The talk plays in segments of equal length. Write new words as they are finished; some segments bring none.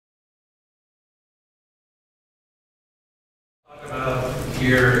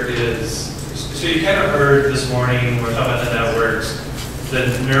here is, so you kind of heard this morning, when we're talking about the networks, that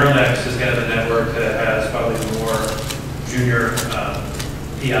NeuroNEXT is kind of a network that has probably more junior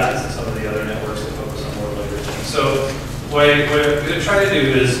PIs than some of the other networks that focus on more later things. So what I'm going to try to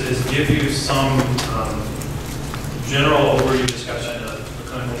do is give you some general overview discussion of the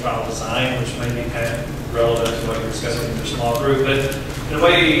clinical trial design, which might be kind of relevant to what you're discussing in your small group, but in a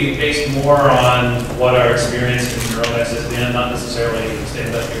way based more on what our experience in NeuroNEXT has been, not necessarily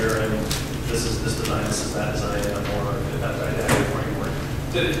stand up here and this is this design, this is that design, or that idea framework.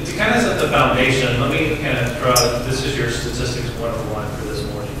 To kind of set the foundation, let me kind of throw out, this is your statistics 101 for this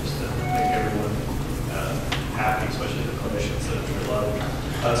morning, just to make everyone happy, especially the clinicians that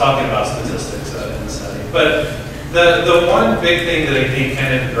love talking about statistics in the setting. But the one big thing that I think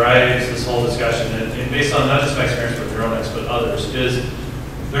kind of drives this whole discussion, and based on not just my experience with NeuroNEXT, but others, is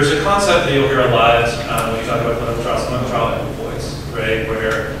there's a concept that you'll hear a lot when you talk about clinical trial equipoise, right?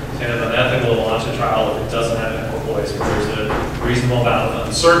 Where kind of unethical to launch a trial if it doesn't have equipoise, where there's a reasonable amount of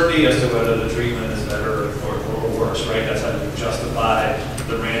uncertainty as to whether the treatment is better or worse, right? That's how you justify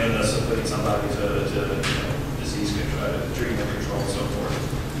the randomness of putting somebody to disease control, treatment control, and so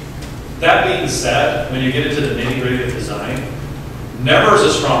forth. That being said, when you get into the nitty-gritty of design, never is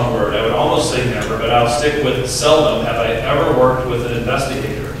a strong word. I would almost say never, but I'll stick with seldom have I ever worked with an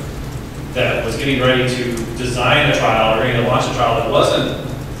investigator that was getting ready to design a trial or ready to launch a trial that wasn't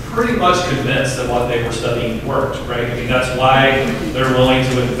pretty much convinced that what they were studying worked, right? I mean, that's why they're willing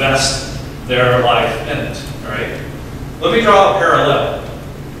to invest their life in it, right? Let me draw a parallel.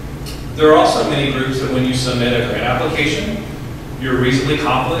 There are also many groups that when you submit a grant application, you're reasonably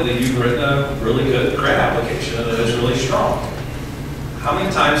confident that you've written a really good grant application and that it's really strong. How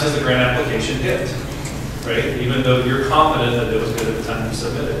many times has the grant application hit, right? Even though you're confident that it was good at the time you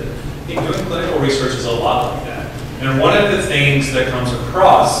submitted it. I think doing clinical research is a lot like that. And one of the things that comes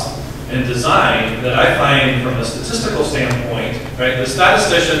across in design that I find from a statistical standpoint, right, the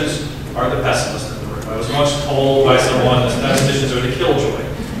statisticians are the pessimists in the room. I was once told by someone that statisticians are the killjoy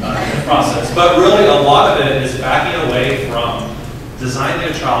in the process. But really a lot of it is backing away from designing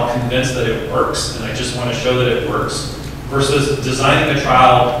a trial convinced that it works, and I just want to show that it works, versus designing a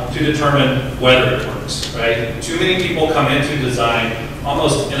trial to determine whether it works, right? Too many people come into design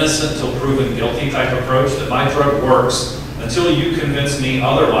almost innocent till proven guilty type approach that my drug works until you convince me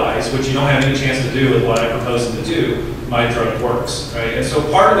otherwise, which you don't have any chance to do with what I'm proposing to do, my drug works, right? And so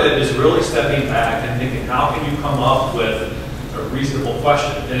part of it is really stepping back and thinking, how can you come up with a reasonable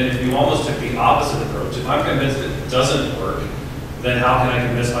question? And if you almost took the opposite approach, if I'm convinced it doesn't work, then how can I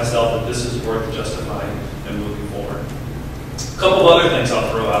convince myself that this is worth justifying and moving forward? A couple other things I'll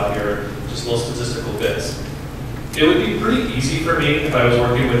throw out here, just little statistical bits. It would be pretty easy for me if I was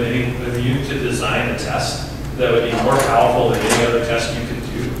working with you to design a test that would be more powerful than any other test you could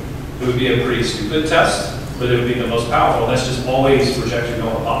do. It would be a pretty stupid test, but it would be the most powerful. That's just always reject your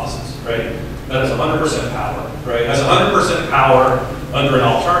null hypothesis, right? That has 100% power, right? It has 100% power under an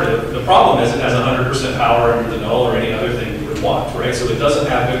alternative. The problem is it has 100% power under the null or any other thing you would want, right? So it doesn't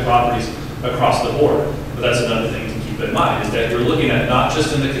have good properties across the board. But that's another thing to keep in mind, is that you're looking at not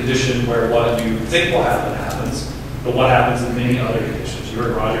just in the condition where what you think will happen happens, but what happens in many other conditions. You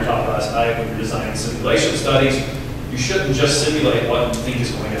heard Roger talk last night when you're designing simulation studies. You shouldn't just simulate what you think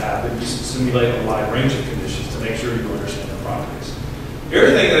is going to happen. You should simulate a wide range of conditions to make sure you understand the properties. The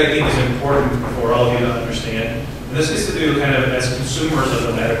other thing that I think is important for all of you to understand, and this is to do kind of as consumers of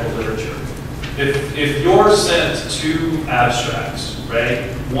the medical literature. If you're sent two abstracts,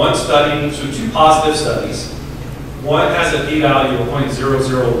 right? One study, so two positive studies. One has a p-value of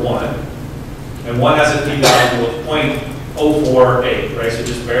 0.001, and one has a p-value of 0.048, right? So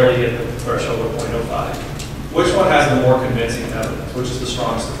just barely hit the threshold of 0.05. Which one has the more convincing evidence? Which is the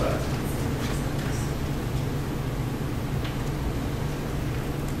strongest effect?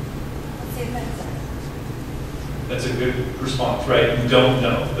 That's a good response, right? You don't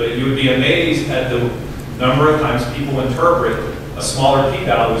know. But you would be amazed at the number of times people interpret a smaller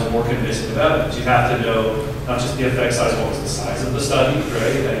p-value as more convincing of evidence. You have to know not just the effect size, what was the size of the study,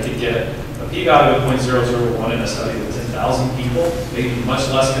 right? And you could get a p-value of 0.001 in a study with 10,000 people, maybe much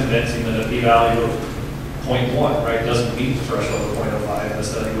less convincing than a p-value of 0.1, right? It doesn't meet the threshold of 0.05 in a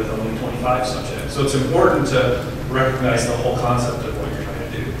study with only 25 subjects. So it's important to recognize the whole concept of what you're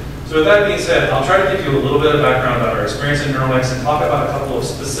trying to do. So with that being said, I'll try to give you a little bit of background about our experience in NeuroNEXT and talk about a couple of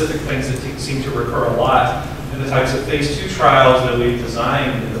specific things that seem to recur a lot in the types of phase 2 trials that we've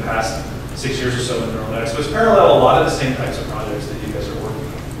designed in the past 6 years or so in NeuroNEXT. Which parallel a lot of the same types of projects that you guys are working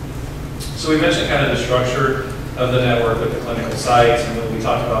on. So we mentioned kind of the structure of the network with the clinical sites, and then we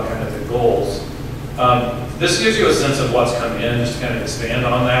talked about kind of the goals. This gives you a sense of what's come in, just to kind of expand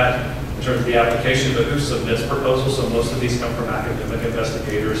on that in terms of the application, but who submits proposals. So most of these come from academic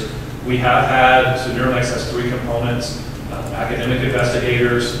investigators. We have had, so NeuroNEXT has 3 components: academic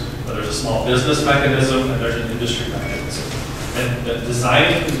investigators, there's a small business mechanism, and there's an industry mechanism. And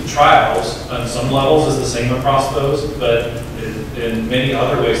designing trials on some levels is the same across those, but in many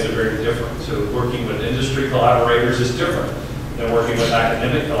other ways they're very different. So working with industry collaborators is different than working with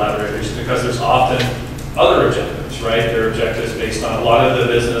academic collaborators, because there's often other objectives, right? There are objectives based on a lot of the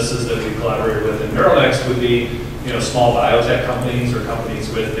businesses that we collaborate with in NeuroNEXT would be, small biotech companies or companies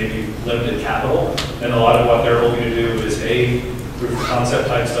with maybe limited capital. And a lot of what they're hoping to do is proof of concept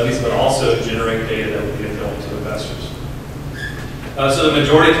type studies, but also generate data that would be available to investors. So the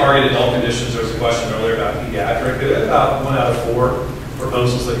majority target adult conditions, there was a question earlier about pediatric. About 1 out of 4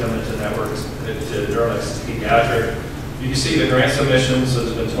 proposals that come into networks to NeuroNEXT is pediatric. You can see the grant submissions, so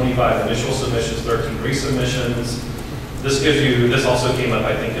there's been 25 initial submissions, 13 resubmissions. This also came up,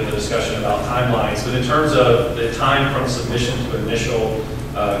 I think, in the discussion about timelines, but in terms of the time from submission to initial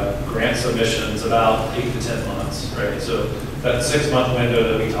grant submissions, about 8 to 10 months, right? So that 6-month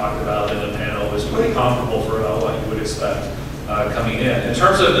window that we talked about in the panel is pretty comparable for about what you would expect coming in. In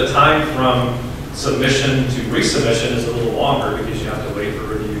terms of the time from submission to resubmission is a little longer, because you have to wait for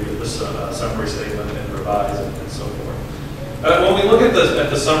review, get the summary statement and revise and so forth. When we look at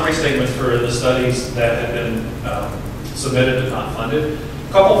the summary statement for the studies that have been submitted but not funded,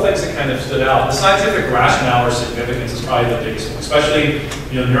 a couple of things that kind of stood out. The scientific rationale or significance is probably the biggest one, especially,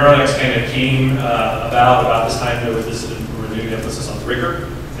 NeuroNEXT kind of came about this time with this renewed emphasis on rigor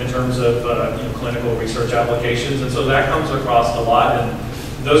in terms of clinical research applications, and so that comes across a lot.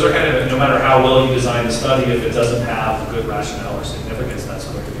 And those are kind of, no matter how well you design the study, if it doesn't have good rationale or significance, that's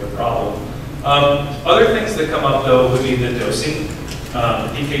going to be a problem. Other things that come up though would be the dosing,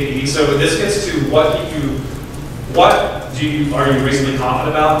 PKPD. So this gets to are you reasonably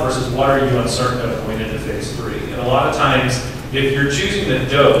confident about versus what are you uncertain of going into phase 3. And a lot of times, if you're choosing the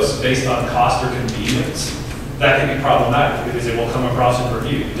dose based on cost or convenience, that can be problematic because it will come across in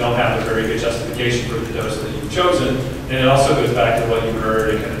review. You don't have a very good justification for the dose that you've chosen. And it also goes back to what you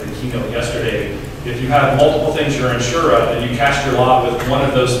heard in kind of the keynote yesterday. If you have multiple things you're unsure of and you cast your lot with one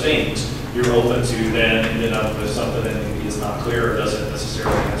of those things, you're open to then ending up with something that maybe is not clear or doesn't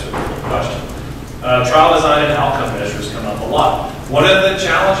necessarily answer the full question. Trial design and outcome measures come up a lot. One of the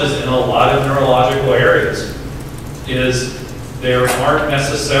challenges in a lot of neurological areas is there aren't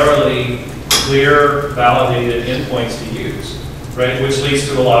necessarily clear, validated endpoints to use, right? Which leads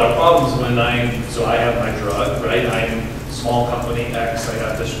to a lot of problems when I have my drug, right? I'm small company X, I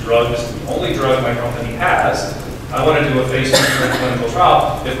have this drug, this is the only drug my company has. I want to do a phase 2 clinical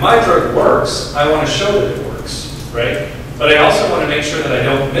trial. If my drug works, I want to show that it works, right? But I also want to make sure that I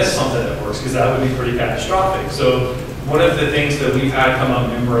don't miss something that works, because that would be pretty catastrophic. So one of the things that we've had come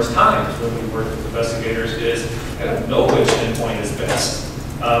up numerous times when we work with investigators is, I don't know which endpoint is best.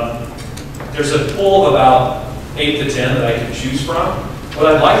 There's a pool of about 8 to 10 that I can choose from. What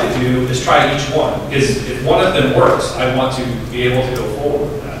I'd like to do is try each one, because if one of them works, I want to be able to go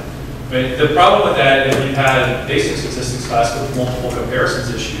forward with that. Right? The problem with that, if you've had basic statistics class with multiple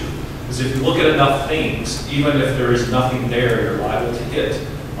comparisons issue, is if you look at enough things, even if there is nothing there, you're liable to hit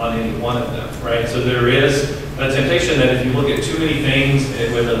on any one of them, right? So there is a temptation that if you look at too many things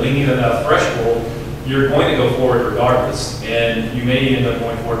with a lenient enough threshold, you're going to go forward regardless, and you may end up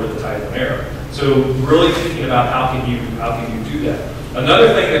going forward with a type of error. So really thinking about how can you do that. Another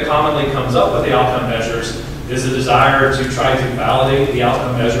thing that commonly comes up with the outcome measures is the desire to try to validate the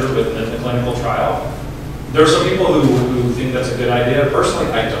outcome measure within the clinical trial. There are some people who think that's a good idea.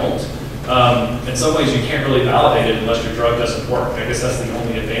 Personally, I don't. In some ways, you can't really validate it unless your drug doesn't work. I guess that's the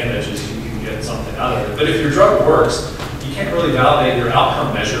only advantage, is you can get something out of it. But if your drug works, you can't really validate your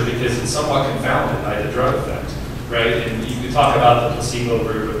outcome measure because it's somewhat confounded by the drug effect, right? And you can talk about the placebo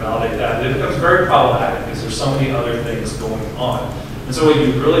group and validate that, but it becomes very problematic because there's so many other things going on. And so what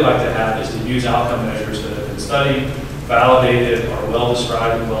you'd really like to have is to use outcome measures that have been studied, validated, are well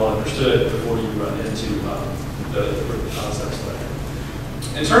described and well understood before you run into the proof of concept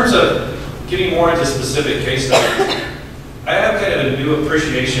study. In terms of getting more into specific case studies, I have kind of a new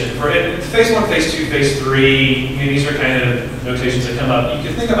appreciation for phase 1, phase 2, phase 3. I mean, these are kind of notations that come up. You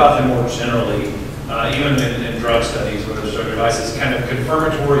can think about them more generally, even in drug studies, where there's drug devices, kind of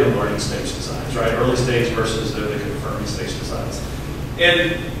confirmatory and learning stage designs, right? Early stage versus the confirming stage designs.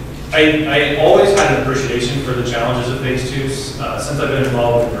 And I always had an appreciation for the challenges of phase 2s. Since I've been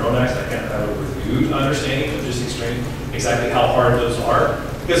involved with NeuroNEXT, I kind of have a renewed understanding of just exactly how hard those are.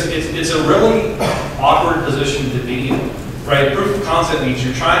 Because it's a really awkward position to be in, right? Proof of concept means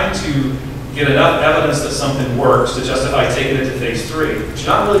you're trying to get enough evidence that something works to justify taking it to phase 3, but you're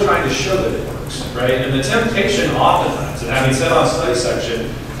not really trying to show that it works, right? And the temptation oftentimes, and having said on study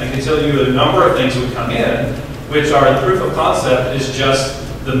section, I can tell you a number of things would come in, which are the proof of concept is just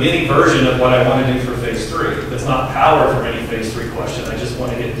the mini version of what I want to do for phase 3. It's not power for any phase 3 question. I just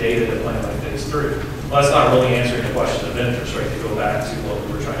want to get data to plan my phase 3. Well, that's not really answering the question of interest, right? To go back to what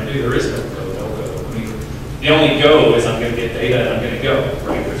we were trying to do, there is no go, no go. I mean, the only go is I'm going to get data and I'm going to go,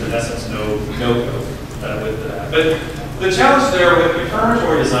 right? There's in essence no go with that. But the challenge there with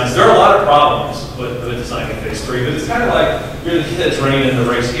confirmatory designs, there are a lot of problems with designing phase 3, but it's kind of like you're the kids running in the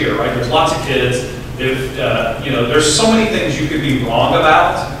race here, right? There's lots of kids. If, there's so many things you could be wrong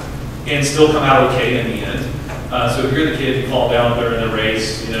about and still come out okay in the end. So if you're the kid, you fall down during the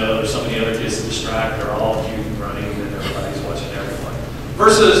race, there's so many other kids to distract, they're all cute and running and everybody's watching everyone.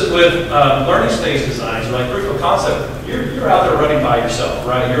 Versus with learning stage designs, like proof of concept, you're out there running by yourself,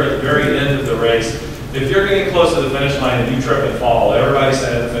 right? You're at the very end of the race. If you're getting close to the finish line and you trip and fall, everybody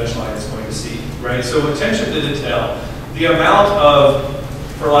standing at the finish line is going to see, right? So attention to detail. The amount of,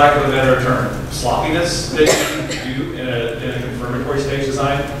 for lack of a better term, sloppiness that you do in a confirmatory stage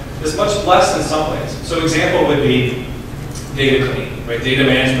design is much less in some ways. So example would be data cleaning, right? Data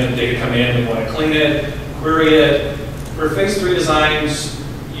management, data come in, we want to clean it, query it. For phase 3 designs,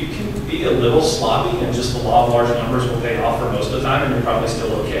 you can be a little sloppy and just the law of large numbers will pay off for most of the time and you're probably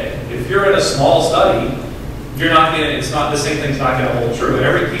still okay. If you're in a small study, the same thing's not going to hold true. And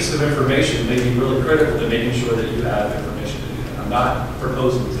every piece of information may be really critical to making sure that you have information to do that. I'm not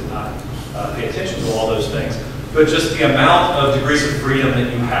proposing to not pay attention to all those things, but just the amount of degrees of freedom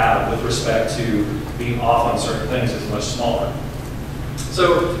that you have with respect to being off on certain things is much smaller.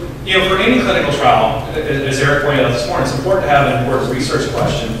 So, for any clinical trial, as Eric pointed out this morning, it's important to have an important research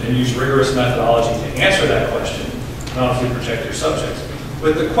question and use rigorous methodology to answer that question, not only protect your subjects.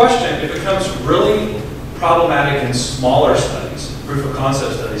 With the question, it becomes really problematic in smaller studies, proof of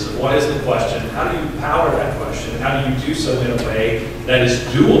concept studies, of what is the question, how do you power that question, and how do you do so in a way that is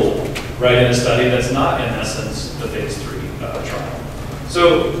doable, right, in a study that's not, in essence, the phase 3 trial.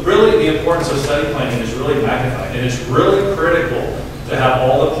 So really the importance of study planning is really magnified, and it's really critical to have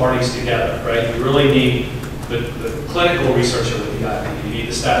all the parties together, right? You really need the clinical researcher with the IP, you need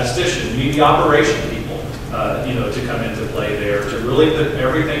the statistician, you need the operation people, to come into play there, to really put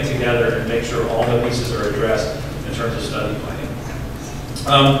everything together and make sure all the pieces are addressed in terms of study planning.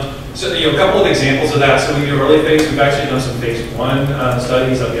 A couple of examples of that. So in the early phase, we've actually done some phase 1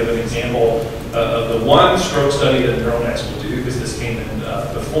 studies. I'll give an example of the one stroke study that NeuroNEXT will do, because this came in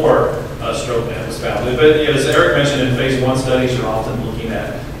before StrokeNet was founded. But as Eric mentioned, in phase 1 studies, you're often looking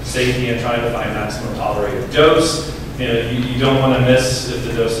at safety and trying to find maximum tolerated dose. You don't want to miss if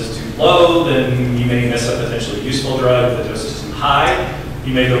the dose is too low, then you may miss a potentially useful drug. If the dose is too high,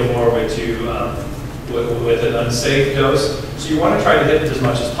 you may go forward with an unsafe dose. So you want to try to hit it as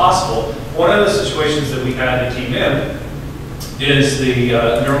much as possible. One of the situations that we had that came in is the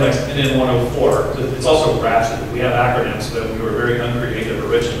NeuroNEXT NN104. It's also Rhapsody. We have acronyms, but we were very uncreative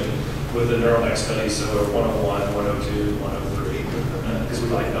originally with the NeuroNEXT studies. So we're 101, 102, 103, because we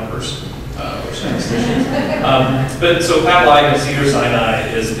like numbers. But so Pavlide and Cedars-Sinai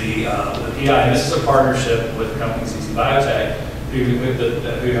is the PI, and this is a partnership with the company CC Biotech, who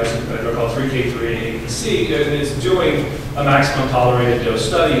has a drug called 3K3APC, and is doing a maximum tolerated dose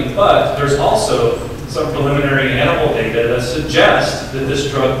study, but there's also some preliminary animal data that suggests that this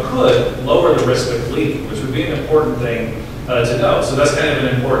drug could lower the risk of bleeding, which would be an important thing to know. So that's kind of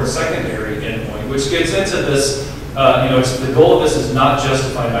an important secondary endpoint, which gets into this. The goal of this is not just to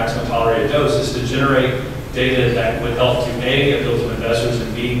find maximum tolerated dose, it's to generate data that would help to A, appeal to investors,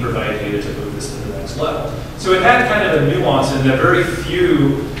 and B, provide data to move this to the next level. So it had kind of a nuance in that very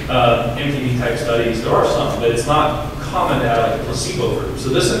few MTD type studies, there are some, but it's not common to have like a placebo group. So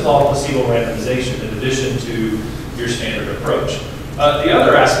this involved placebo randomization in addition to your standard approach. The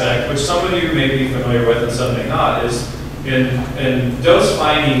other aspect, which some of you may be familiar with and some may not, is in dose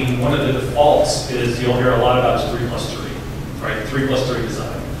finding, one of the defaults is you'll hear a lot about is 3+3, right? 3+3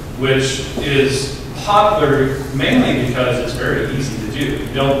 design, which is popular mainly because it's very easy to do.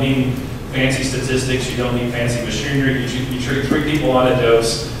 You don't need fancy statistics, you don't need fancy machinery. You treat 3 people on a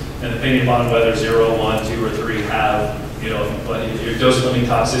dose, and depending upon whether 0, 1, 2, or 3 have, your dose limiting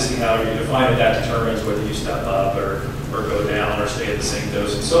toxicity, however you define it, that determines whether you step up or go down or stay at the same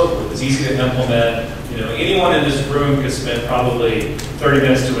dose and so forth. It's easy to implement. Anyone in this room could spend probably 30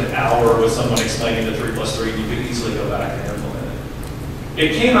 minutes to an hour with someone explaining the 3+3, and you could easily go back and implement it.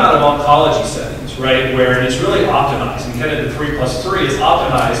 It came out of oncology settings, right, where it's really optimized. And kind of the 3+3 is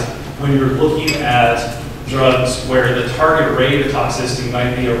optimized when you're looking at drugs where the target rate of toxicity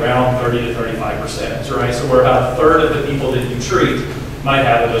might be around 30 to 35%, right? So where about a third of the people that you treat might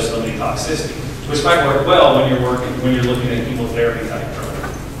have a dose-limiting toxicity, which might work well when you're looking at chemotherapy type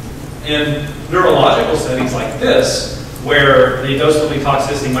drug. In neurological settings like this, where the dose-limiting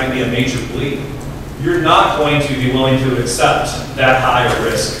toxicity might be a major bleed, you're not going to be willing to accept that high a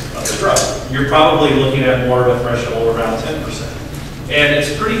risk of the drug. You're probably looking at more of a threshold around 10%. And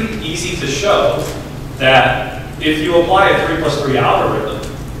it's pretty easy to show that if you apply a 3+3 algorithm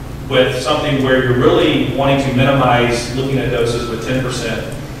with something where you're really wanting to minimize looking at doses with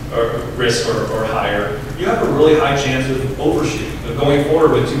 10% or risk or higher, you have a really high chance of overshooting, of going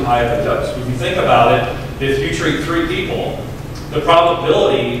forward with too high of a dose. If you think about it, if you treat 3 people, the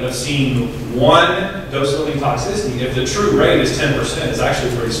probability of seeing one dose-limiting toxicity, if the true rate is 10%, is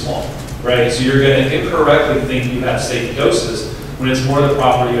actually pretty small, right? So you're going to incorrectly think you have safe doses when it's more the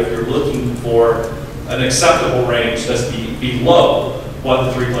property if you're looking for an acceptable range that's below what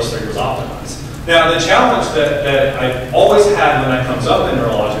the 3+3 was optimized. Now, the challenge that I've always had when that comes up in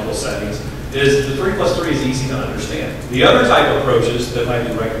neurological settings is the 3+3 is easy to understand. The other type of approaches that might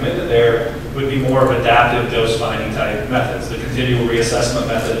be recommended there would be more of adaptive dose-finding type methods. The continual reassessment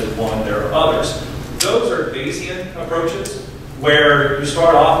method is one, there are others. Those are Bayesian approaches where you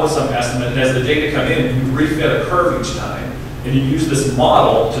start off with some estimate, and as the data come in, you refit a curve each time, and you use this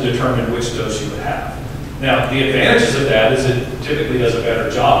model to determine which dose you would have. Now, the advantages of that is it typically does a better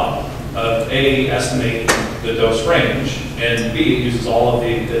job of A, estimating the dose range, and B, it uses all of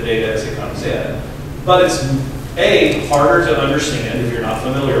the data as it comes in. But it's A, harder to understand if you're not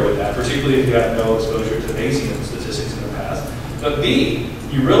familiar with that, particularly if you have no exposure to Bayesian statistics in the past. But B,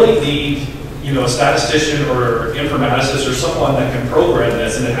 you really need a statistician or informaticist or someone that can program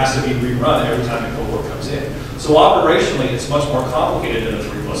this, and it has to be rerun every time a cohort comes in. So operationally, it's much more complicated than a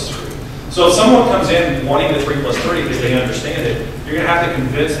 3+3. So if someone comes in wanting the 3+3 because they understand it, you're going to have to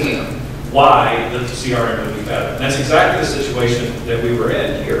convince them why the CRM would be better. And that's exactly the situation that we were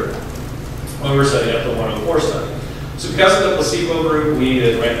in here when we were setting up the 104 study. So because of the placebo group, we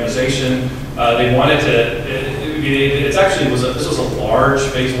needed randomization. They wanted to, this was a large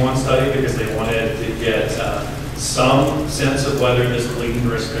phase 1 study because they wanted to get some sense of whether this bleeding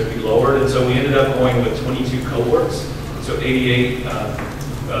risk could be lowered. And so we ended up going with 22 cohorts, so 88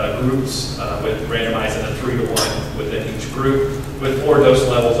 groups with randomizing a 3-to-1 within each group with 4 dose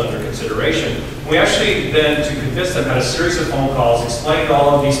levels under consideration. We actually then, to convince them, had a series of phone calls, explained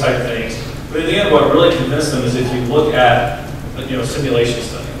all of these type of things. But in the end, what really convinced them is if you look at simulation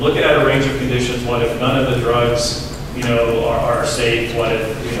study, look at a range of conditions, what if none of the drugs are safe, what if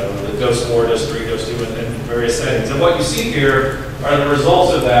the dose 4, dose 3, dose 2 in various settings. And what you see here are the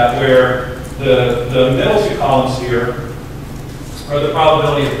results of that, where the middle 2 columns here are the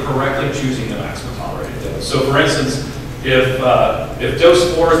probability of correctly choosing the maximum tolerated dose. So for instance, if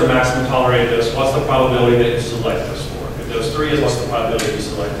dose 4 is the maximum tolerated dose, what's the probability that you select dose 4? If dose 3 is, what's the probability you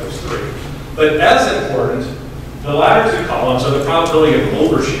select dose 3? But as important, the latter 2 columns are the probability of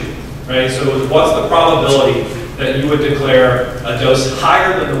overshooting, right? So what's the probability that you would declare a dose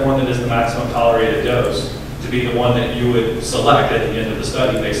higher than the one that is the maximum tolerated dose to be the one that you would select at the end of the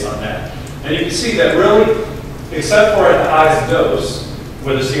study based on that? And you can see that really, except for at the highest dose,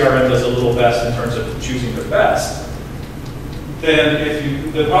 where the CRM does a little best in terms of choosing the best,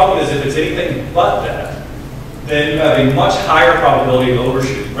 then the problem is if it's anything but that, then you have a much higher probability of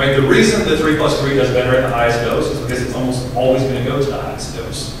overshooting, right? The reason the 3+3 does better at the highest dose is because it's almost always going to go to the highest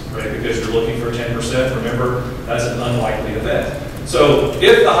dose, right? Because you're looking for 10%, remember, that's an unlikely event. So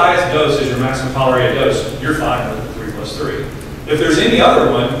if the highest dose is your maximum tolerated dose, you're fine with the 3+3. If there's any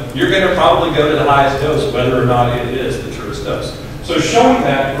other one, you're going to probably go to the highest dose, whether or not it is the truest dose. So showing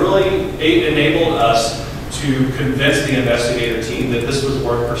that really enabled us to convince the investigator team that this was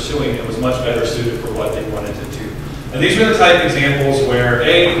worth pursuing and was much better suited for what they wanted to do. And these are the type of examples where,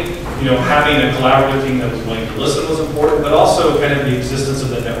 having a collaborative team that was willing to listen was important, but also kind of the existence of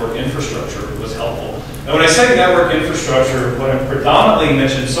the network infrastructure was helpful. And when I say network infrastructure, what I've predominantly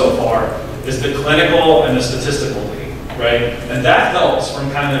mentioned so far is the clinical and the statistical team, right? And that helps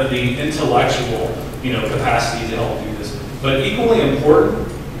from kind of the intellectual, capacity to help do this. But equally important,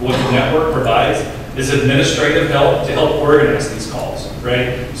 what the network provides is administrative help to help organize these calls,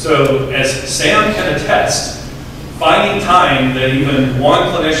 right? So as Sam can attest, finding time that even one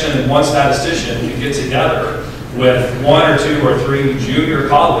clinician and one statistician can get together with 1 or 2 or 3 junior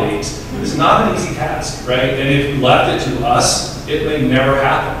colleagues is not an easy task, right? And if you left it to us, it may never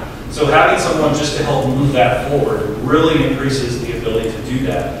happen. So having someone just to help move that forward really increases the ability to do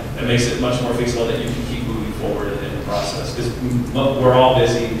that and makes it much more feasible that you can keep moving forward in the process. Because we're all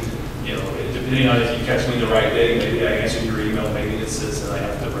busy, depending on if you catch me the right day, maybe I answered your email, maybe it sits and I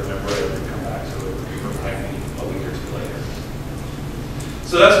have to remember it and come back to it and remind me a week or two later.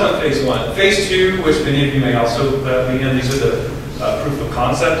 So that's phase 1. Phase 2, which many of you may also be in, these are the proof of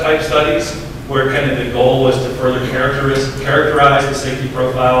concept type studies, where kind of the goal was to further characterize the safety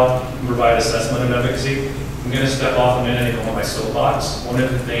profile and provide assessment of efficacy. I'm going to step off a minute and go on my soapbox. One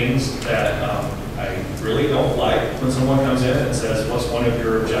of the things that I really don't like when someone comes in and says, what's one of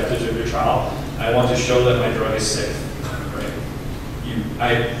your objectives of your trial? I want to show that my drug is safe.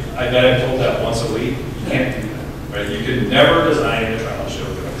 Right? I bet I'm told that once a week. You can't do that. Right? You could never design a trial to show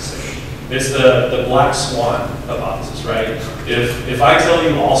the drug is safe. It's the black swan hypothesis, right? If I tell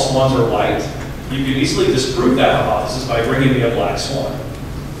you all swans are white, you could easily disprove that hypothesis by bringing me a black swan.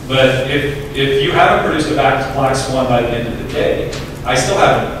 But if you haven't produced a black swan by the end of the day, I still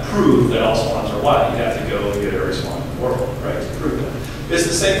haven't proved that all swans are white. You have to go and get every swan in the world, right, to prove that. It's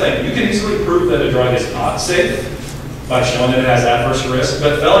the same thing. You can easily prove that a drug is not safe by showing that it has adverse risk,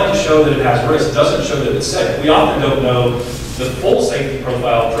 but failing to show that it has risk doesn't show that it's safe. We often don't know the full safety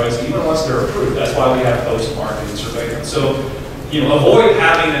profile of drugs even once they're approved. That's why we have post-marketing surveillance. So, avoid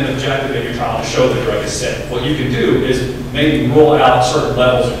having an objective in your trial to show the drug is safe. What you can do is maybe rule out certain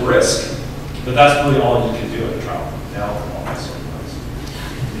levels of risk, but that's really all you can do in a trial. Now, all my soapbox.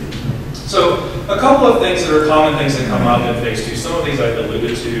 So, a couple of things that are common things that come up in phase 2. Some of these I've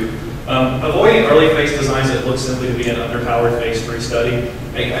alluded to. Avoiding early phase designs that look simply to be an underpowered phase 3 study.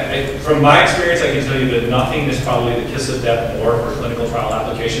 From my experience, I can tell you that nothing is probably the kiss of death more for clinical trial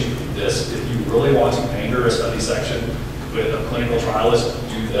application than this. If you really want to anger a study section with a clinical trialist,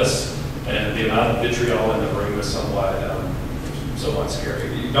 do this. And the amount of vitriol in the room is somewhat scary.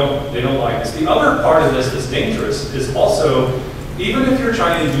 They don't like this. The other part of this that's dangerous is also, even if you're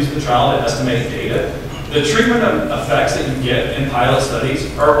trying to use the trial to estimate data, the treatment effects that you get in pilot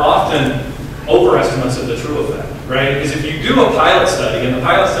studies are often overestimates of the true effect, right? Because if you do a pilot study and the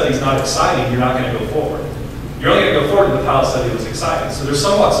pilot study is not exciting, you're not going to go forward. You're only going to go forward if the pilot study was exciting. So there's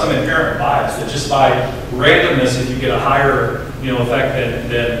somewhat some inherent bias that just by randomness, if you get a higher effect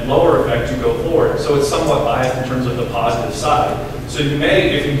than lower effect, you go forward. So it's somewhat biased in terms of the positive side. So you may,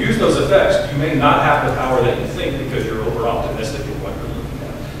 if you use those effects, you may not have the power that you think because you're over optimistic in what you're looking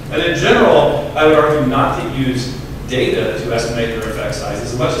at. And in general, I would argue not to use data to estimate your effect size.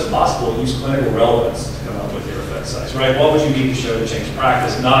 As much as possible, use clinical relevance to come up with your effect size, right? What would you need to show to change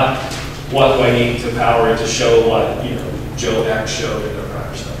practice? Not what do I need to power it to show what Joe X showed in their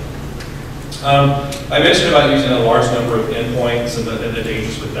prior study. I mentioned about using a large number of endpoints and the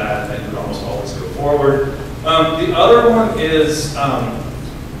dangers with that, and that you would almost always go forward. The other one is,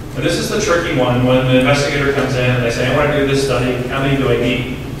 and this is the tricky one, when the investigator comes in and they say, I want to do this study, how many do I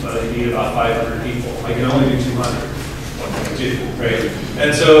need? Well, I need about 500 people. I can only do 200. What can I do, right?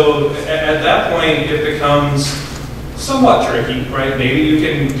 And so at that point, it becomes somewhat tricky, right? Maybe you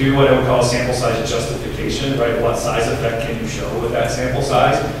can do what I would call sample size justification, right? What size effect can you show with that sample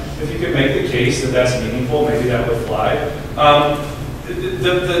size? If you could make the case that that's meaningful, maybe that would fly.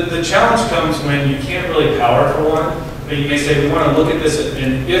 The challenge comes when you can't really power for one, but you may say, we want to look at this,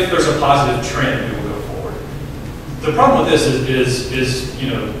 and if there's a positive trend, we will go forward. The problem with this is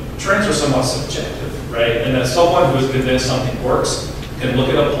trends are somewhat subjective, right? And that someone who is convinced something works can look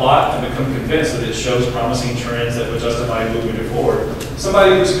at a plot and become convinced that it shows promising trends that would justify moving it forward.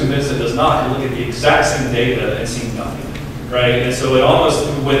 Somebody who's convinced it does not can look at the exact same data and see nothing, right? And so it almost,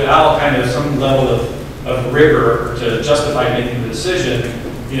 without kind of some level of rigor to justify making the decision,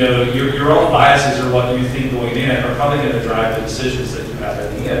 your own biases or what you think going in are probably going to drive the decisions that you have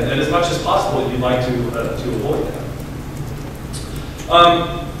at the end. And as much as possible, you'd like to avoid that.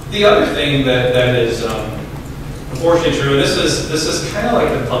 The other thing that is unfortunately true, and this is kind of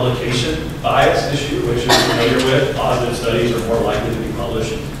like the publication bias issue, which you're familiar with. Positive studies are more likely to be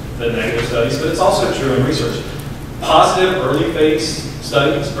published than negative studies, but it's also true in research. Positive early phase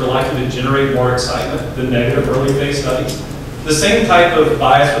studies are likely to generate more excitement than negative early phase studies. The same type of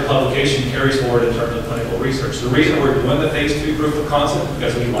bias for publication carries forward in terms of clinical research. The reason we're doing the phase 2 proof of concept is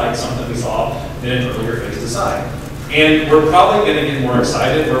because we like something we saw in an earlier phase design. And we're probably going to get more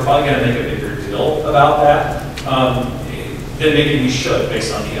excited. We're probably going to make a bigger deal about that than maybe we should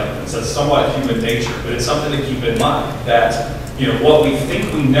based on the evidence. That's somewhat human nature, but it's something to keep in mind that what we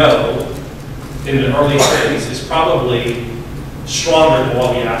think we know in an early phase is probably stronger than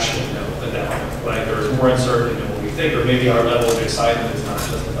what we actually know at that point. Like there's more uncertainty than what we think, or maybe our level of excitement is not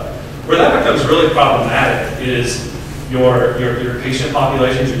justified. Where that becomes really problematic is your patient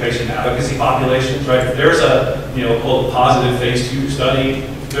populations, your patient advocacy populations, right? If there's a quote positive phase 2 study,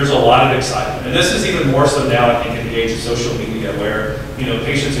 there's a lot of excitement. And this is even more so now, I think, in the age of social media where,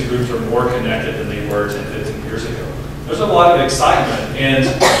 patients and groups are more connected than they were 10, 15 years ago. There's a lot of excitement, and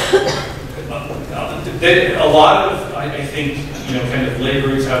a lot of, I think, kind of lay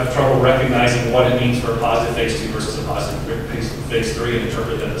groups have trouble recognizing what it means for a positive phase 2 versus a positive phase 3 and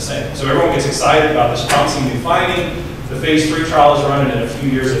interpret them the same. So everyone gets excited about this promising new finding. The phase 3 trial is running, in a few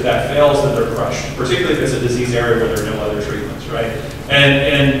years, if that fails, then they're crushed, particularly if it's a disease area where there are no other treatments, right?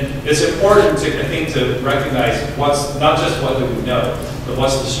 And it's important, I think, to recognize what's, not just what do we know, but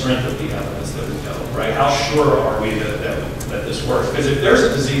what's the strength of the evidence that we know, right? How sure are we that this works? Because if there's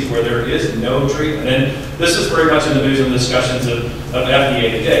a disease where there is no treatment, and this is very much in the news and discussions of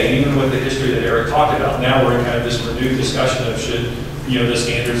FDA today, even with the history that Eric talked about, now we're in kind of this renewed discussion of should, the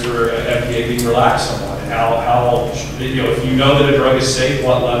standards for FDA be relaxed somewhat, and how if you know that a drug is safe,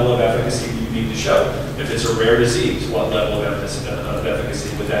 what level of efficacy do you need to show? If it's a rare disease, what level of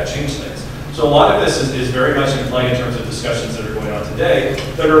efficacy would that change things? So a lot of this is very much in play in terms of discussions that are going on today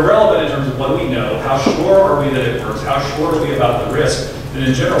that are relevant in terms of what do we know, how sure are we that it works, how sure are we about the risk, and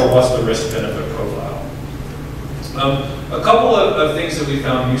in general, what's the risk-benefit profile. A couple of things that we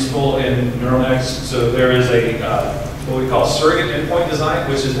found useful in NeuroNEXT. So there is what we call surrogate endpoint design,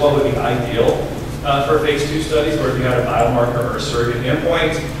 which is what would be ideal for phase 2 studies, where if you had a biomarker or a surrogate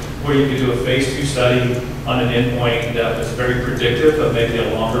endpoint, where you could do a phase 2 study on an endpoint that was very predictive of maybe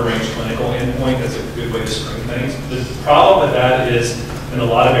a longer range clinical endpoint. That's a good way to screen things. The problem with that is in a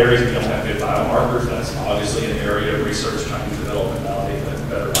lot of areas we don't have good biomarkers. That's obviously an area of research trying to develop and validate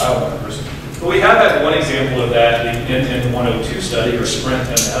better biomarkers. But we have had one example of that, the NINDS-CTMC study, or SPRINT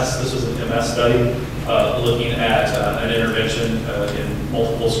MS. This was an MS study looking at an intervention in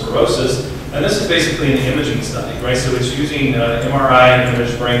multiple sclerosis. And this is basically an imaging study, right? So it's using MRI and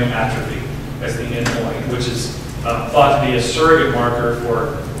imaged brain atrophy as the endpoint, which is thought to be a surrogate marker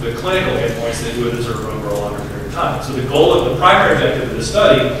for the clinical endpoints that you would observe over a longer period of time. So the goal of the primary objective of the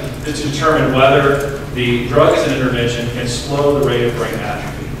study is to determine whether the drug as an intervention can slow the rate of brain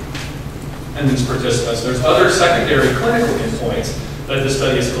atrophy in these participants. There's other secondary clinical endpoints that the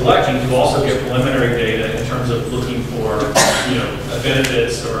study is collecting to also get preliminary data in terms of looking for,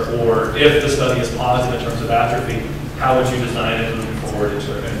 benefits, or if the study is positive in terms of atrophy, how would you design it moving forward in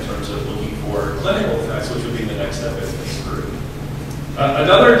terms of looking for clinical effects, which would be the next step in this group.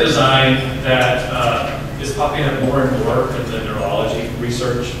 Another design that is popping up more and more in the neurology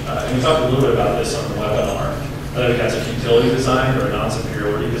research, and we talked a little bit about this on the webinar, that it has a futility design or a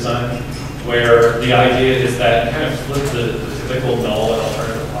non-superiority design, where the idea is that kind of flip the typical null and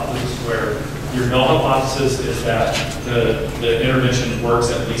alternative hypothesis, where your null hypothesis is that the intervention works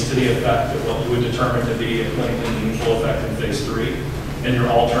at least to the effect of what you would determine to be a clinically meaningful effect in phase 3, and your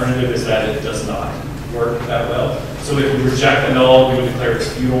alternative is that it does not work that well. So if we reject the null, we would declare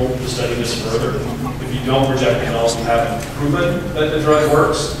it's futile to study this further. If you don't reject the null, you haven't proven that the drug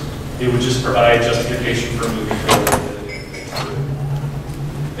works. It would just provide justification for moving forward.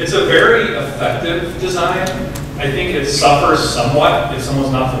 It's a very effective design. I think it suffers somewhat if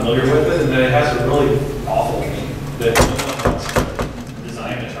someone's not familiar with it, and then it has a really awful name that no one wants to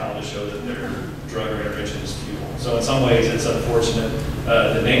design a trial to show that their drug or intervention is futile. So in some ways, it's unfortunate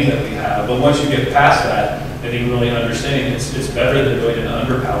the name that we have. But once you get past that, I think really understanding it's better than doing an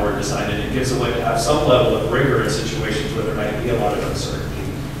underpowered design, and it gives a way to have some level of rigor in situations where there might be a lot of uncertainty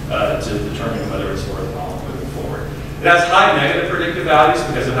to determine whether it's worthwhile moving forward. It has high negative predictive values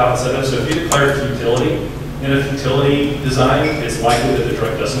because of how it's set up. So if you declare futility in a futility design, it's likely that the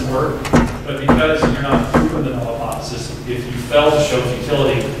drug doesn't work. But because you're not proving the null hypothesis, if you fail to show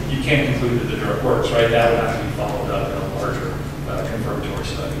futility, you can't conclude that the drug works, right? That would have to be followed up in a larger confirmatory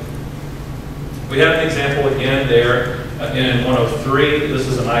study. We have an example again there in 103. This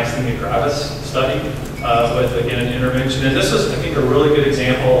is a myasthenia gravis study with, again, an intervention. And this is, I think, a really good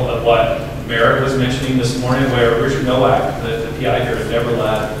example of what Merritt was mentioning this morning, where Richard Nowak, the PI here, had never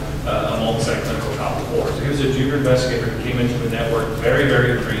led a multi-site clinical trial before. So he was a junior investigator who came into the network very,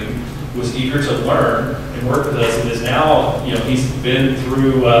 very green, was eager to learn and work with us, and is now, he's been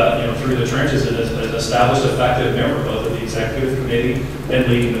through, through the trenches and has established effective member both of the executive committee and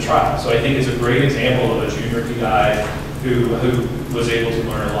leading the trial. So I think it's a great example of a junior PI who was able to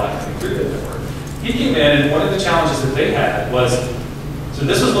learn a lot coming through the network. He came in, and one of the challenges that they had was, so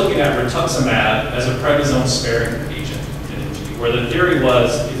this was looking at rituximab as a prednisone-sparing agent in MG, where the theory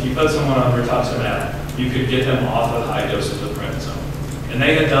was if you put someone on rituximab, you could get them off of high doses of prednisone. And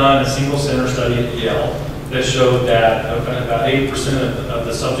they had done a single center study at Yale that showed that about 80% of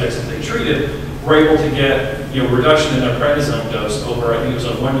the subjects that they treated were able to get reduction in their prednisone dose over, I think it was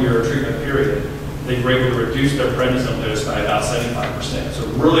a 1-year treatment period. They were able to reduce their prednisone dose by about 75%. So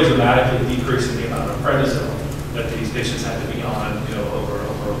really dramatically decreasing the amount of prednisone that these patients had to be on, over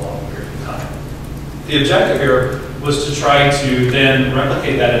a long period of time. The objective here was to try to then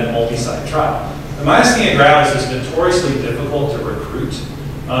replicate that in a multi-site trial. The myasthenia gravis is notoriously difficult to recruit.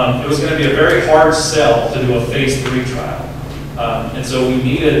 It was going to be a very hard sell to do a phase 3 trial. And so we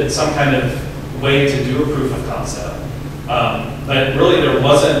needed some kind of way to do a proof of concept. But really there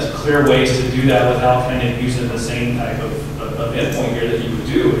wasn't clear ways to do that without kind of using the same type of endpoint here that you would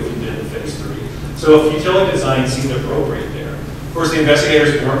do if you did the phase 3. So a futility design seemed appropriate there. Of course, the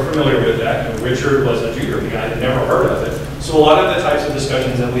investigators weren't familiar with that. Richard was a junior guy, had never heard of it. So a lot of the types of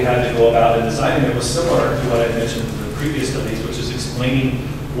discussions that we had to go about in designing it was similar to what I mentioned in the previous studies, which is explaining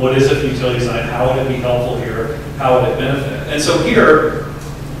what is a futility design, how would it be helpful here, how would it benefit. And so here,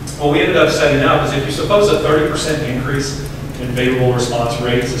 what we ended up setting up is if you suppose a 30% increase in favorable response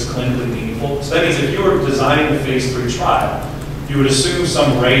rates is clinically meaningful. So that means if you were designing a phase 3 trial, you would assume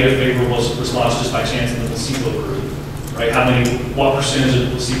some rate of favorable response just by chance in the placebo group, right? What percentage of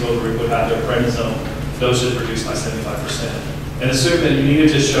the placebo group would have their prednisone doses reduced by 75%? And assume that you needed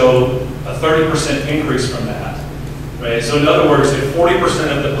to show a 30% increase from that, right? So in other words, if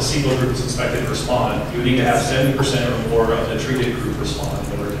 40% of the placebo group is expected to respond, you would need to have 70% or more of the treated group respond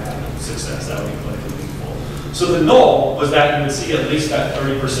in order to have success. That would be clinically meaningful. So the null was that you would see at least that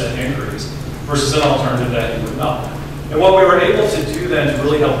 30% increase versus an alternative that you would not. And what we were able to do then to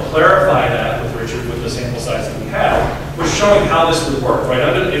really help clarify that with Richard, with the sample size that we had, was showing how this would work, right?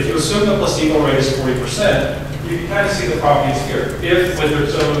 If you assume the placebo rate is 40%, you can kind of see the properties here.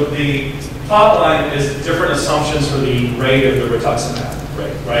 So the top line is different assumptions for the rate of the rituximab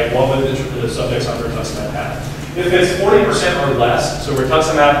rate, right? What would the subjects on rituximab have? If it's 40% or less, so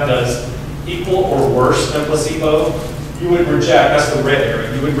rituximab does equal or worse than placebo, you would reject, that's the red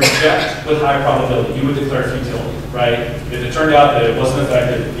area, you would reject with high probability, you would declare futility, right? If it turned out that it wasn't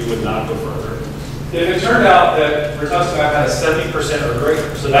effective, you would not go further. If it turned out that rituximab had a 70% or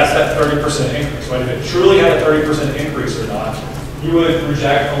greater, so that's that 30% increase, right? If it truly had a 30% increase or not, you would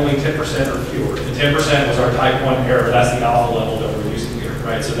reject only 10% or fewer. And 10% was our type 1 error, that's the alpha level that we're using here,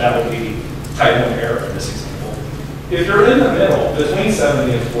 right? So that would be type 1 error in this example. If you're in the middle, between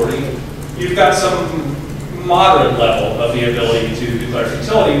 70 and 40, you've got some moderate level of the ability to declare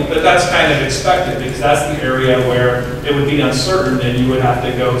futility, but that's kind of expected because that's the area where it would be uncertain and you would have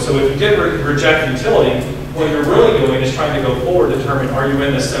to go. So if you did reject futility, what you're really doing is trying to go forward to determine are you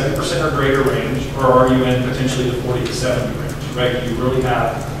in the 70% or greater range or are you in potentially the 40 to 70 range, right? You really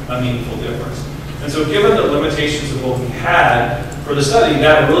have a meaningful difference. And so given the limitations of what we had for the study,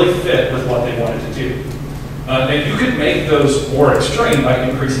 that really fit with what they wanted to do. And you could make those more extreme by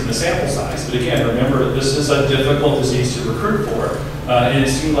increasing the sample size. But again, remember, this is a difficult disease to recruit for. And it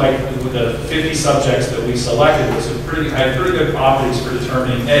seemed like with the 50 subjects that we selected had pretty good properties for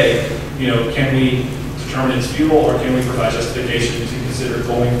determining, A, can we determine it's futile or can we provide justification to consider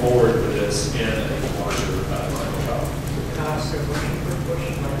going forward with this in a larger clinical trial? Can I ask a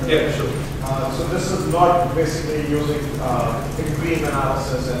question? Yeah, sure. So this is not basically using extreme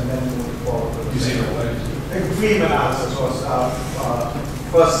analysis and then moving forward with the extreme analysis was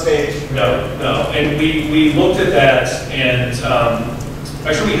first stage. No. And we looked at that and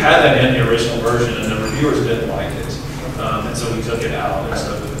actually we had that in the original version and the reviewers didn't like it. And so we took it out and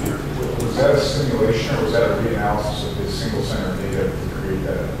stuff with the reviewer. Was that a simulation or was that a reanalysis of the single center data to create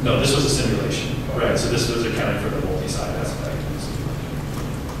that? No, this was a simulation, right? So this was accounting for the multi-site aspect.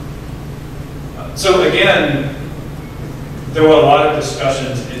 So again, there were a lot of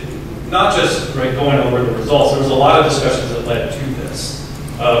discussions, not just going over the results, there was a lot of discussions that led to this,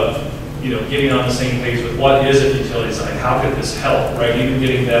 of getting on the same page with what is a futility design, how could this help, right? Even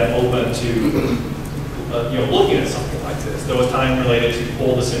getting them open to looking at something like this. There was time related to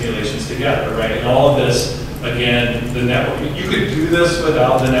pull the simulations together, right? And all of this, again, the network. You could do this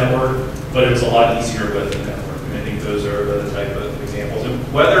without the network, but it was a lot easier with the network. And I think those are the type of examples.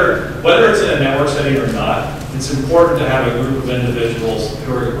 And whether it's in a network setting or not, it's important to have a group of individuals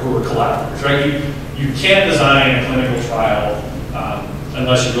who are collaborators, right? You can't design a clinical trial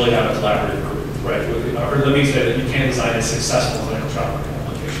unless you really have a collaborative group, right? Or let me say that you can't design a successful clinical trial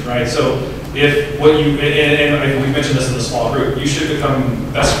application, right? So if what you, and we mentioned this in the small group, you should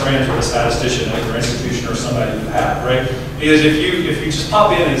become best friends with a statistician at your institution or somebody you have, right? Because if you just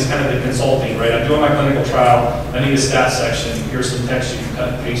pop in as kind of the consulting, right? I'm doing my clinical trial, I need a stat section, here's some text you can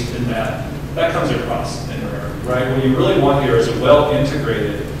cut and paste in that comes across in there, right? What you really want here is a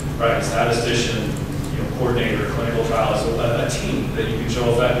well-integrated, right, statistician, coordinator, clinical trial, so a team that you can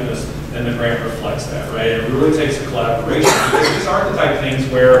show effectiveness, and the grant reflects that, right? It really takes a collaboration because these aren't the type of things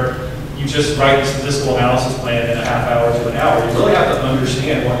where you just write a statistical analysis plan in a half hour to an hour. You really have to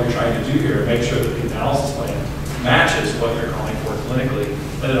understand what you're trying to do here and make sure that the analysis plan matches what you're calling for clinically,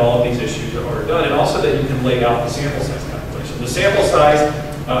 and that all of these issues are done, and also that you can lay out the sample size calculation. The sample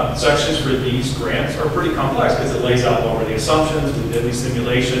size sections for these grants are pretty complex because it lays out what were the assumptions, we did these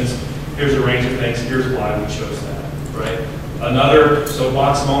simulations, here's a range of things, here's why we chose that, right? Another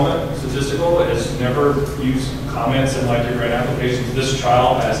soapbox moment, statistical, is never use comments in like your grant applications. This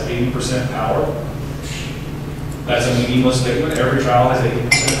trial has 80% power. That's a meaningless statement. Every trial has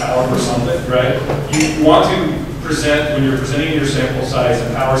 80% power for something, right? You want to present, when you're presenting your sample size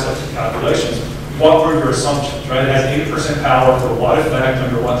and power set calculations, what were your assumptions, right? It has 80% power for what effect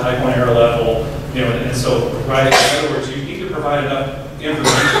under what type 1 error level, you know, and so, right, in other words, you need to provide enough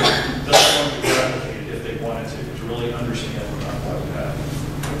information that someone could replicate if they wanted to really understand what you have.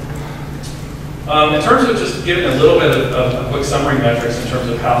 In terms of just giving a little bit of quick summary metrics in terms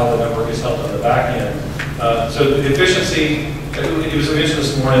of how the network is helped on the back end. So the efficiency, it was mentioned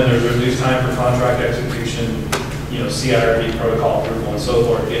this morning, there's reduced time for contract execution, you know, CIRP protocol approval and so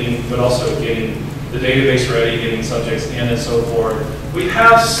forth, but also getting the database ready, getting subjects in and so forth. We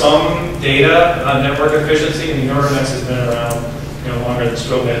have some data on network efficiency, and NeuroNEXT has been around, you know, longer than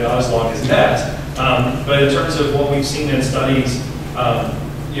StrokeNet, not as long as NET. But in terms of what we've seen in studies,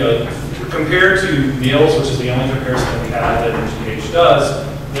 you know, compared to meals, which is the only comparison that we have that MGH does,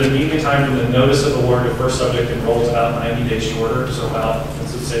 the median time from the notice of award to first subject enrolled is about 90 days shorter, so about,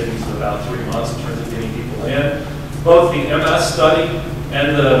 let's just say these are about 3 months in terms of getting people in. Both the MS study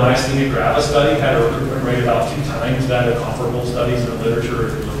and the myasthenia gravis study had a recruitment rate about 2 times that of comparable studies in the literature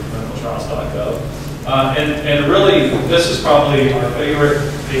at clinicaltrials.gov. And really, this is probably our favorite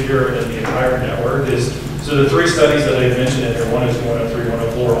figure in the entire network. So the 3 studies that I mentioned in there, 102, 103,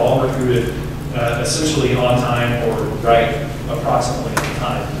 104, all recruited essentially on time or right approximately on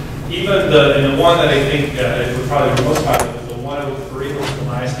time. Even the one that I think was probably the most popular, the 103 was the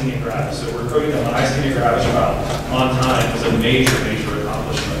myasthenia gravis. So recruiting the myasthenia gravis trial on time was a major, major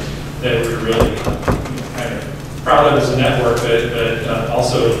accomplishment that we're really kind of proud of as a network, but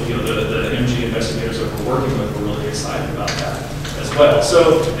also, you know, the MG investigators that we're working with were really excited about that as well.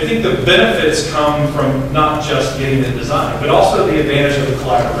 So I think the benefits come from not just getting the design, but also the advantage of the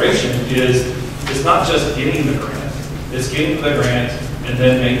collaboration is it's not just getting the grant, it's getting the grant and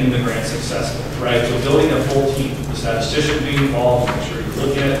then making the grant successful, right? So building a full team, the statistician being involved, make sure you're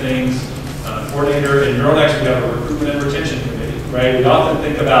looking at things, coordinator. In NeuroNEXT, we have a recruitment and retention committee, right? We often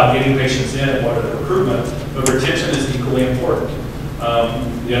think about getting patients in and what are the recruitment, but retention is equally important.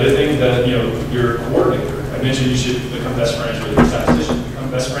 The other thing that, you know, your coordinator, I mentioned you should become best friends with your statistician, become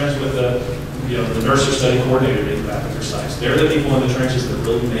best friends with the, you know, the nurse or study coordinator that you have at your sites. They're the people in the trenches that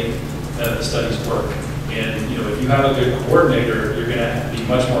really make the studies work. And, you know, if you have a good coordinator, you're going to be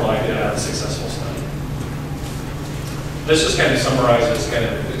much more likely to have a successful study. This just kind of summarizes kind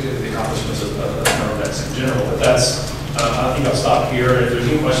of the accomplishments of NeuroNEXT in general, but that's, I think I'll stop here. If there's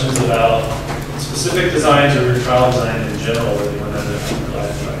any questions about specific designs or trial design in general, or anyone has it, I'm glad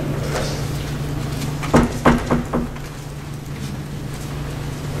to try to address it.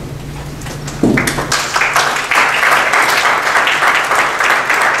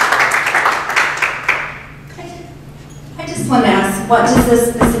 I just want to ask, what does the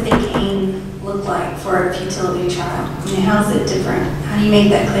specific aim look like for a futility trial? I mean, how is it different? How do you make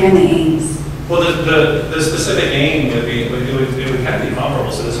that clear in the aims? Well, the specific aim would be, it would kind of be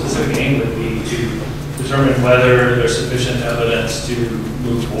comparable. So the specific aim would be to determine whether there's sufficient evidence to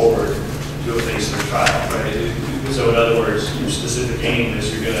move forward to a phase 3 trial, right? So in other words, your specific aim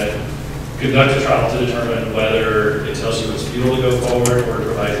is you're going to conduct a trial to determine whether it tells you it's futile to go forward or it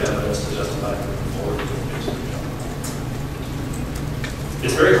provides evidence to justify moving forward to a phase 3 trial.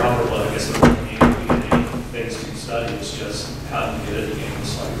 It's very comparable, I guess, with the aim would be in any phase 2 study. It's just how you get it again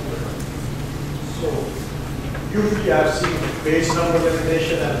slightly different. So usually I've seen page number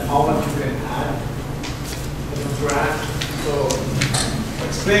limitation and how much you can add in a grant. So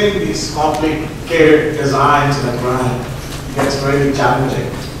explaining these complicated designs in a grant gets very challenging.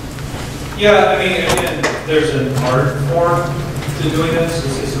 Yeah, I mean, again, there's an art form to doing this.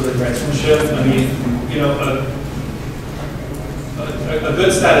 This is sort of grantsmanship. I mean, you know, a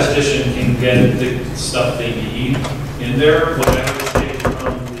good statistician can get the stuff they need in there. What I would say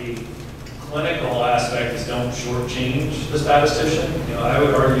from the clinical aspect is don't shortchange the statistician. You know, I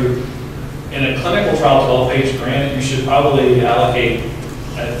would argue in a clinical trial 12-page grant, you should probably allocate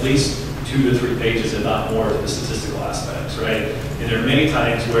at least 2 to 3 pages, if not more, to the statistical aspects, right? And there are many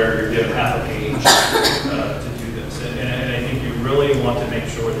times where you're given half a page to do this. And I think you really want to make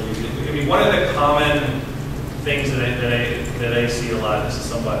sure that you can. I mean, one of the common things that I see a lot, this is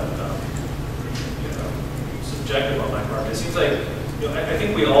somewhat you know, subjective on my part, it seems like I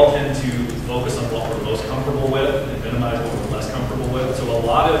think we all tend to focus on what we're most comfortable with and minimize what we're less comfortable with. So a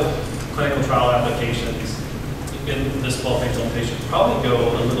lot of clinical trial applications in this 12-phase implementation probably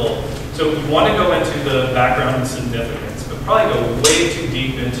go a little, so you want to go into the background and significance, but probably go way too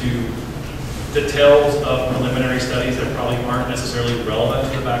deep into details of preliminary studies that probably aren't necessarily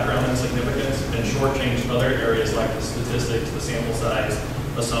relevant to the background and significance, and shortchange other areas like the statistics, the sample size,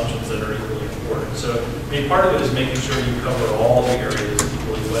 assumptions that are equally important. So, I mean, part of it is making sure you cover all the areas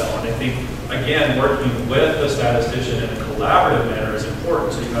equally well. And I think, again, working with the statistician in a collaborative manner is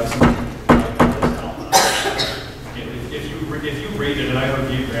important. So you have some if you read it, and I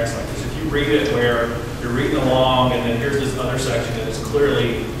review grants like this, if you read it where you're reading along and then here's this other section that is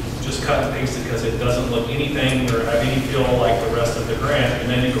clearly just cut and pasted because it doesn't look anything or have any feel like the rest of the grant, and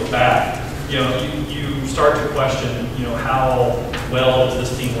then you go back, you start to question, how well does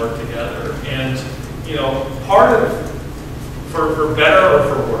this team work together? And, part of, for better or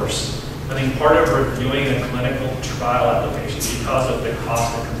for worse, I think part of reviewing a clinical trial application because of the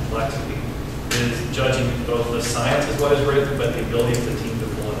cost and complexity is judging both the science as what is written, but the ability of the team to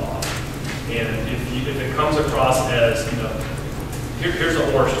pull it off. And if it comes across as, here's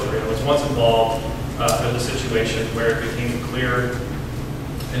a horror story. I was once involved with a situation where it became clear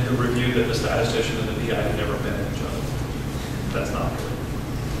in the review that the statistician and the PI had never met each other. That's not good.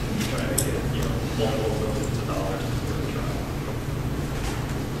 You're trying to get multiple millions of dollars for the trial.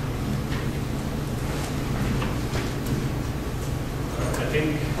 I think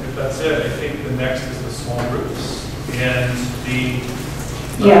if that's it, I think the next is the small groups and the.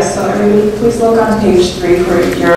 Yes, so everybody, please look on page 3 for your